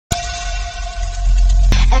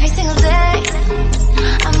Every single day,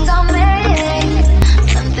 I'm gonna make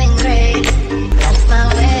something great. That's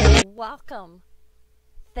my way. Welcome.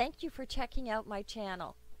 Thank you for checking out my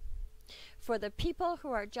channel. For the people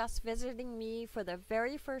who are just visiting me for the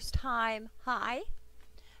very first time, hi.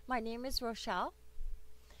 My name is Rochelle.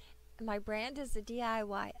 My brand is a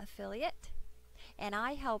DIY affiliate, and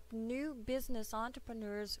I help new business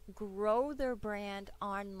entrepreneurs grow their brand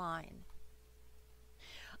online.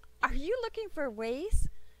 Are you looking for ways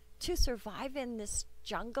to survive in this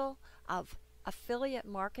jungle of affiliate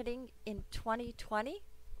marketing in 2020?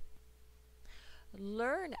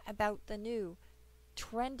 Learn about the new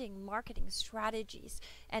trending marketing strategies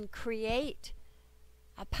and create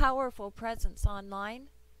a powerful presence online.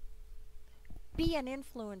 Be an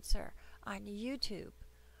influencer on YouTube,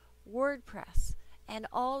 WordPress, and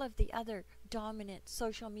all of the other dominant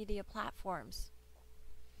social media platforms.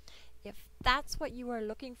 If that's what you are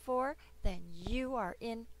looking for, then you are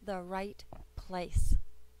in the right place.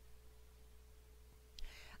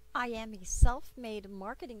 I am a self-made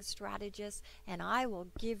marketing strategist, and I will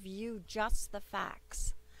give you just the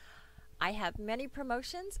facts. I have many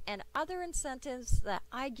promotions and other incentives that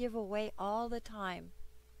I give away all the time.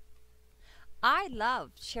 I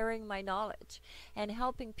love sharing my knowledge and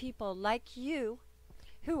helping people like you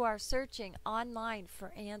who are searching online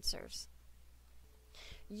for answers.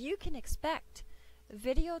 You can expect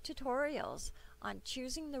video tutorials on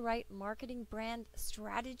choosing the right marketing brand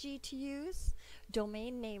strategy to use,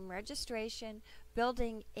 domain name registration,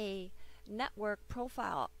 building a network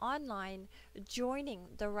profile online, joining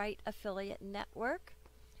the right affiliate network,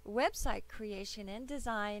 website creation and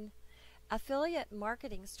design, affiliate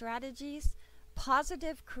marketing strategies,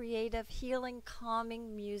 positive, creative, healing,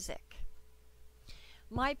 calming music.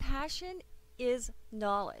 My passion is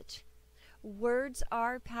knowledge. Words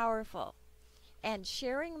are powerful. And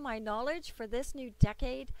sharing my knowledge for this new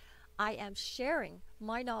decade, I am sharing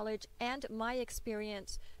my knowledge and my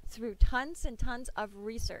experience through tons and tons of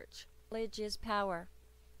research. Knowledge is power.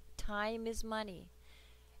 Time is money.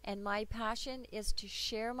 And my passion is to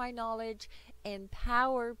share my knowledge,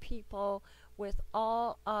 empower people with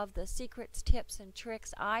all of the secrets, tips, and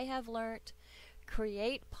tricks I have learned,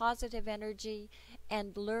 create positive energy,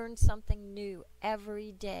 and learn something new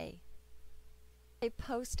every day. I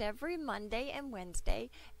post every Monday and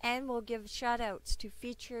Wednesday and will give shout outs to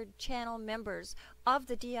featured channel members of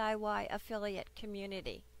the DIY affiliate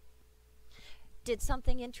community. Did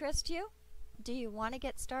something interest you? Do you want to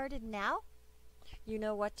get started now? You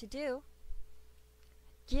know what to do.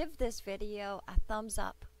 Give this video a thumbs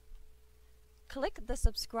up. Click the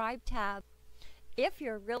subscribe tab. If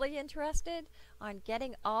you're really interested on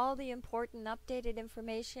getting all the important updated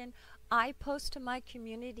information I post to my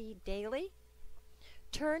community daily,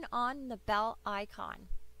 turn on the bell icon.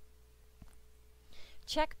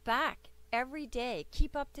 Check back every day.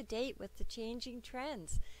 Keep up to date with the changing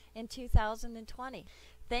trends in 2020.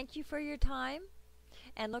 Thank you for your time,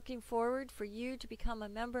 and looking forward for you to become a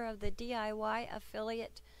member of the DIY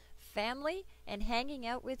affiliate family and hanging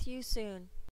out with you soon.